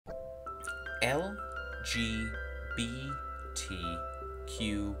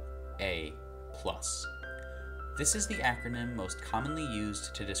LGBTQA+. This is the acronym most commonly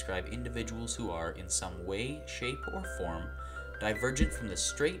used to describe individuals who are, in some way, shape, or form, divergent from the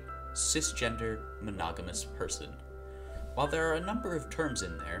straight, cisgender, monogamous person. While there are a number of terms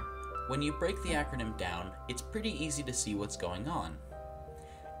in there, when you break the acronym down, it's pretty easy to see what's going on.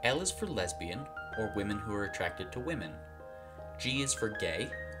 L is for lesbian, or women who are attracted to women. G is for gay,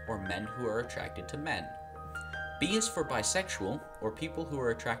 or men who are attracted to men. B is for bisexual, or people who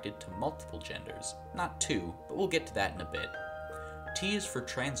are attracted to multiple genders, not two, but we'll get to that in a bit. T is for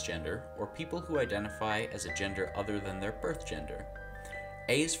transgender, or people who identify as a gender other than their birth gender.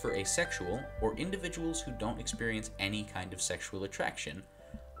 A is for asexual, or individuals who don't experience any kind of sexual attraction,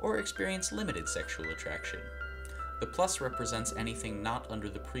 or experience limited sexual attraction. The plus represents anything not under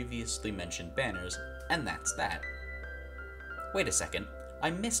the previously mentioned banners, and that's that. Wait a second, I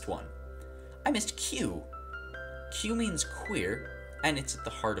missed one. I missed Q. Q means queer, and it's at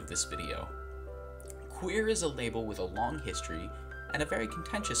the heart of this video. Queer is a label with a long history, and a very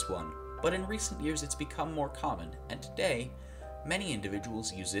contentious one, but in recent years it's become more common, and today, many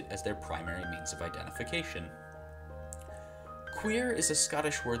individuals use it as their primary means of identification. Queer is a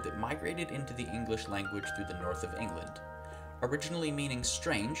Scottish word that migrated into the English language through the north of England. Originally meaning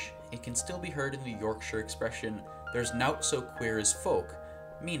strange, it can still be heard in the Yorkshire expression, "There's nowt so queer as folk,"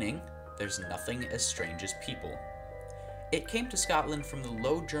 meaning, there's nothing as strange as people. It came to Scotland from the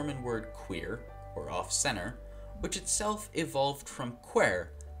Low German word queer, or off-center, which itself evolved from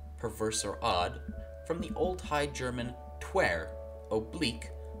quer, perverse or odd, from the Old High German twer,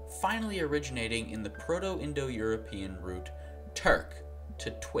 oblique, finally originating in the Proto-Indo-European root Turk, to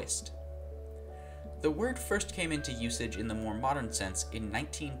twist. The word first came into usage in the more modern sense in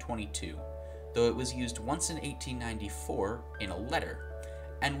 1922, though it was used once in 1894 in a letter,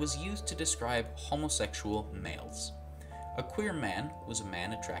 and was used to describe homosexual males. A queer man was a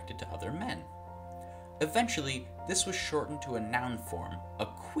man attracted to other men. Eventually, this was shortened to a noun form, a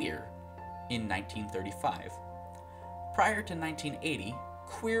queer, in 1935. Prior to 1980,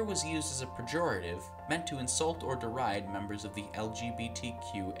 queer was used as a pejorative meant to insult or deride members of the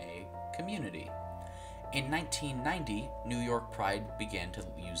LGBTQA community. In 1990, New York Pride began to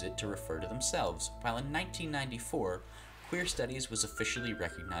use it to refer to themselves, while in 1994, queer studies was officially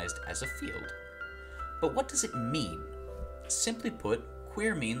recognized as a field. But what does it mean? Simply put,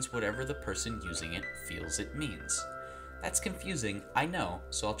 queer means whatever the person using it feels it means. That's confusing, I know,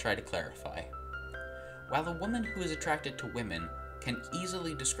 so I'll try to clarify. While a woman who is attracted to women can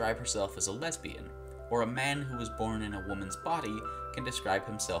easily describe herself as a lesbian, or a man who was born in a woman's body can describe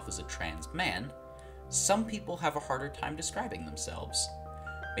himself as a trans man, some people have a harder time describing themselves.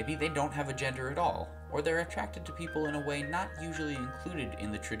 Maybe they don't have a gender at all, or they're attracted to people in a way not usually included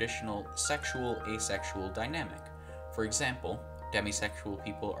in the traditional sexual-asexual dynamic. For example, demisexual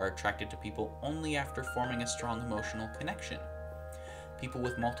people are attracted to people only after forming a strong emotional connection. People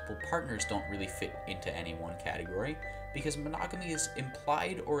with multiple partners don't really fit into any one category, because monogamy is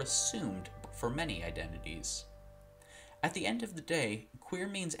implied or assumed for many identities. At the end of the day, queer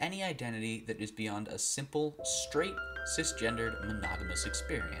means any identity that is beyond a simple, straight, cisgendered, monogamous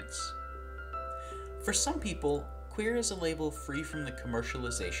experience. For some people, queer is a label free from the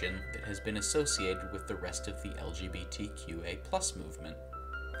commercialization that has been associated with the rest of the LGBTQA+ movement.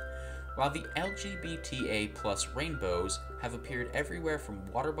 While the LGBTA+ rainbows have appeared everywhere from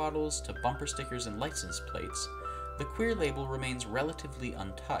water bottles to bumper stickers and license plates, the queer label remains relatively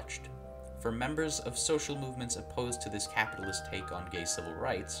untouched. For members of social movements opposed to this capitalist take on gay civil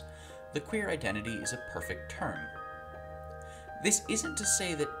rights, the queer identity is a perfect term. This isn't to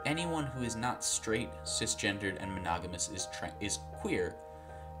say that anyone who is not straight, cisgendered, and monogamous is queer.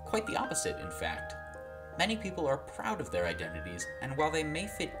 Quite the opposite, in fact. Many people are proud of their identities, and while they may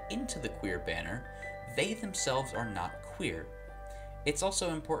fit into the queer banner, they themselves are not queer. It's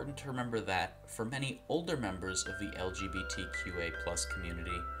also important to remember that, for many older members of the LGBTQA+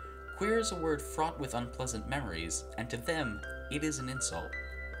 community, queer is a word fraught with unpleasant memories, and to them, it is an insult.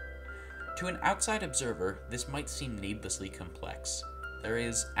 To an outside observer, this might seem needlessly complex. There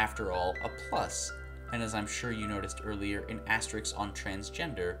is, after all, a plus, and as I'm sure you noticed earlier, an asterisk on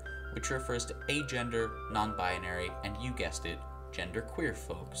transgender, which refers to agender, non-binary, and you guessed it, genderqueer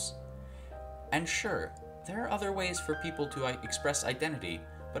folks. And sure, there are other ways for people to express identity,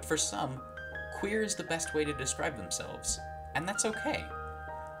 but for some, queer is the best way to describe themselves, and that's okay.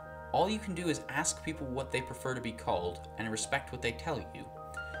 All you can do is ask people what they prefer to be called, and respect what they tell you.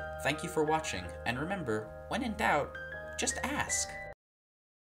 Thank you for watching, and remember, when in doubt, just ask.